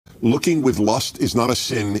looking with lust is not a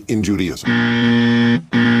sin in Judaism.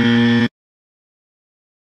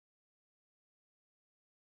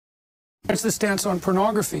 What's the stance on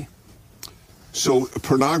pornography? So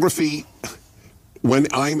pornography, when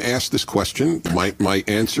I'm asked this question, my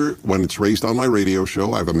answer, when it's raised on my radio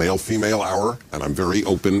show, I have a male-female hour, and I'm very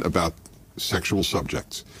open about sexual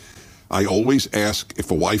subjects. I always ask,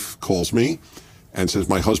 if a wife calls me and says,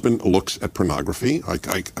 my husband looks at pornography,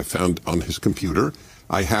 I found on his computer,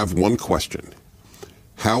 I have one question.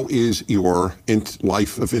 How is your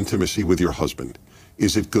life of intimacy with your husband?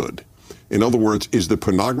 Is it good? In other words, is the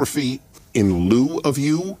pornography in lieu of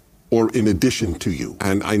you or in addition to you?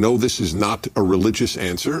 And I know this is not a religious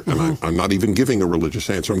answer, and I'm not even giving a religious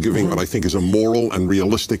answer. I'm giving what I think is a moral and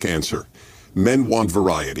realistic answer. Men want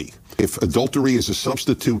variety. If adultery is a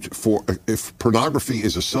substitute for, if pornography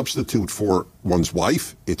is a substitute for one's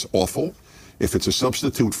wife, it's awful. If it's a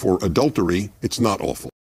substitute for adultery, it's not awful.